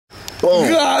Boom.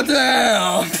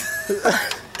 Goddamn.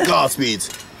 Godspeeds.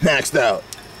 Maxed out.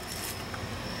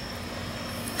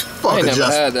 Fuck I ain't never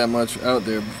adjust. had that much out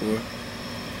there before.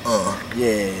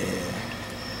 Yeah.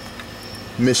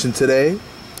 Mission today.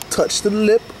 Touch the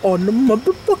lip on the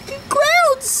motherfucking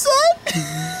ground, son.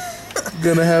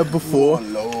 Gonna have before.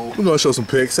 We're gonna show some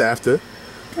pics after.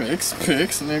 Pics,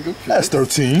 nigga.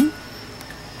 S13.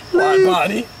 Wide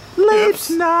body. Late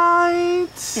night.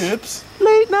 Hips.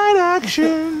 Late night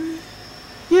action.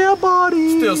 Yeah,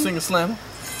 body. Still single slammer.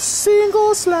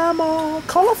 Single slammer.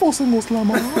 Colorful single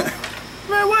slammer.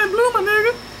 Man, white and blue, my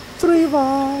nigga. 3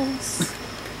 vibes.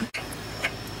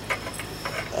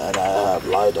 And I have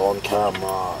light on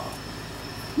camera.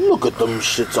 Look at them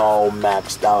shits all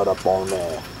maxed out up on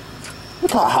there.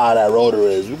 Look how high that rotor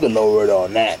is. We can lower it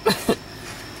on that.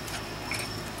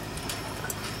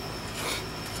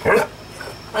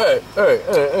 Hey.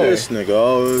 This nigga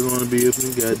always wanna be up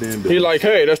in the goddamn building. He like,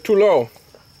 hey, that's too low.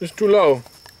 It's too low.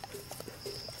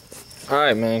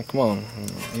 Alright, man, come on.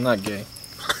 I'm not gay.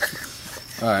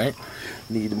 Alright.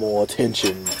 Need more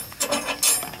attention.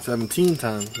 17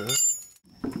 times, bro.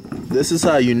 This is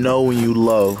how you know when you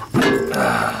low.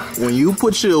 When you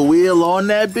put your wheel on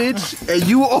that bitch and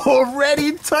you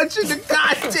already touching the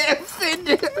goddamn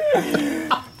fender.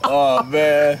 Oh,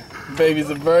 man. Baby's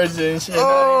a virgin. Shit.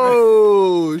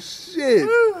 Oh, shit.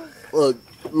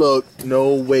 Look,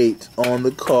 no weight on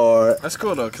the car. That's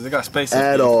cool, though, because it got space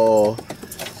at all.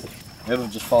 It'll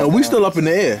just fall And down. we still up in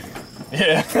the air.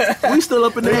 Yeah. We still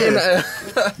up in the air.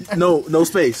 No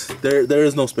space. There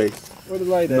is no space. Where the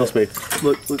light at? No space.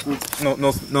 Look.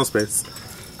 No space.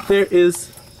 There is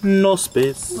no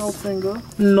space. No finger.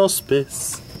 No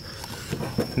space.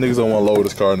 Niggas don't want to lower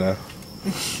this car now.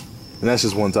 And that's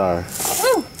just one tire.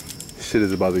 Shit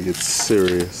is about to get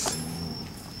serious.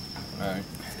 Alright.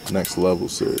 Next level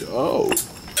serious. Oh.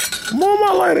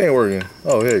 My light ain't working.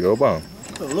 Oh, here you go. Bomb.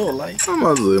 A little light.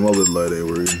 My little light ain't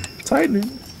working.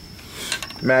 Tightening.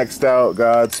 Maxed out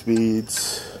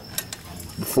Godspeeds.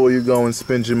 Before you go and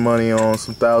spend your money on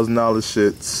some $1,000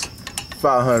 shits,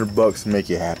 $500 to make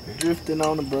you happy. Drifting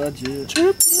on the budget.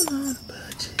 Drifting on the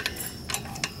budget.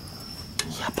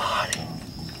 Your body.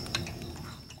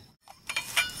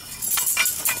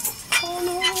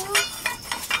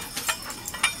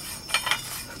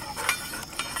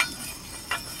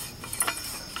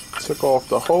 Took off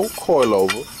the whole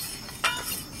coilover.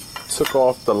 Took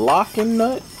off the locking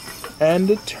nut and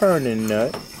the turning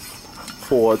nut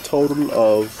for a total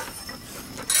of,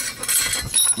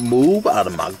 move out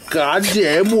of my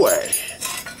goddamn way,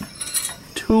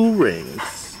 2 rings.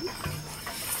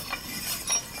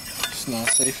 It's not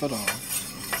safe at all.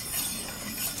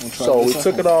 So we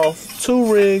took it off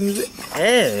 2 rings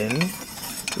and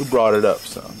we brought it up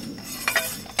some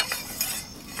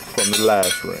from the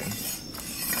last ring.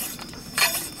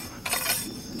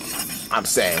 I'm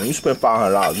saying, when you spend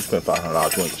 $500, you spend $500, you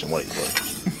want to get your money for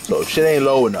it. So if shit ain't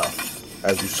low enough,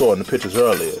 as you saw in the pictures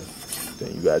earlier,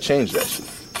 then you gotta change that shit.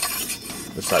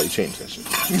 That's how you change that shit.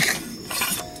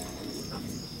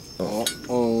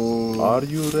 Are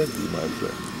you ready, my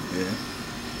friend? Yeah.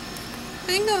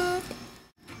 Hang up.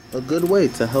 A good way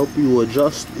to help you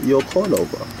adjust your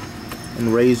coilover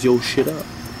and raise your shit up.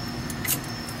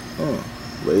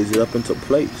 Raise it up into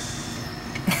place.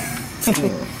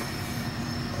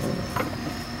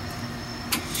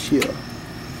 Yeah.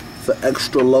 For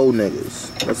extra low niggas.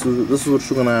 This is what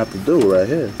you're gonna have to do right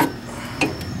here.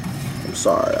 I'm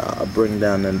sorry, I'll bring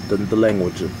down the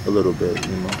language a little bit,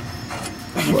 you know.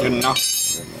 But look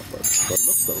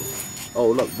though.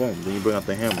 Oh look, boom. Then you bring out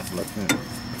the hammer. Look,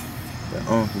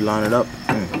 you line it up.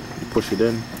 You push it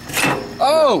in.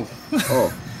 Oh!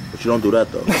 But you don't do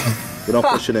that though. You don't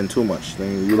push it in too much.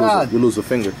 Then you lose a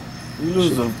finger. You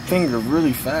lose a finger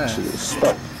really fast. Shit is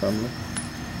stuck, family.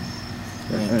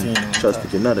 Try to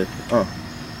stick your nut in.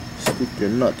 Stick your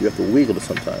nut. You have to wiggle it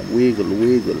sometimes. Wiggle.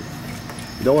 You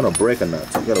don't want to break a nut.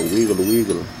 So you gotta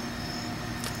wiggle.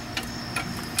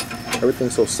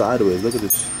 Everything's so sideways. Look at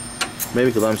this. Maybe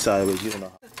because I'm sideways. You don't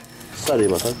know.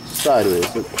 Sideways.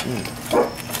 Look.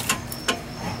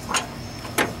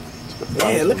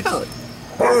 Yeah, look how it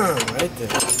burns right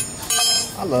there.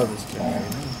 I love this guy.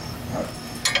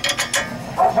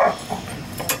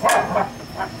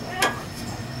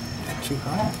 Too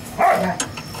hot.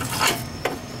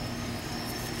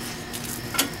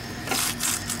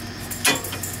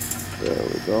 There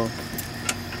we go.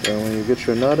 Then when you get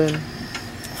your nut in,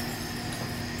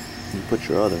 you put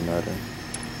your other nut in.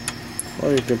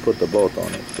 Or you can put the both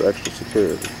on it for extra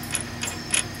security.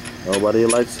 Nobody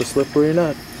likes a slippery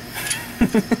nut.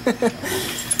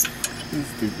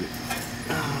 Stupid.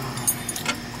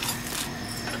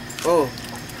 Oh.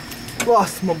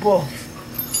 Lost my bolt.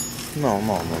 No.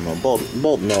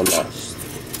 Bolt no lost.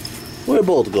 Where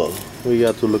bolt go? We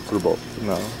got to look for bolt.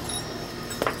 No.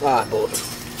 Ah, bolt.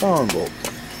 Found bolt.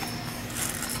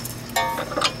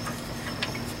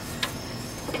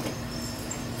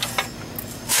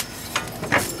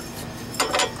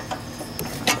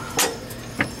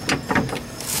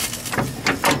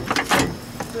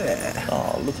 Yeah.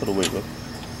 Oh, look at the wiggle.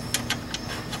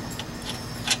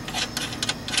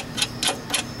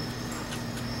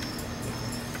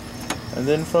 And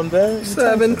then from there,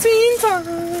 17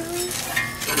 times.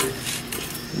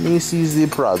 This is the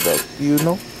product, you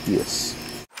know? Yes.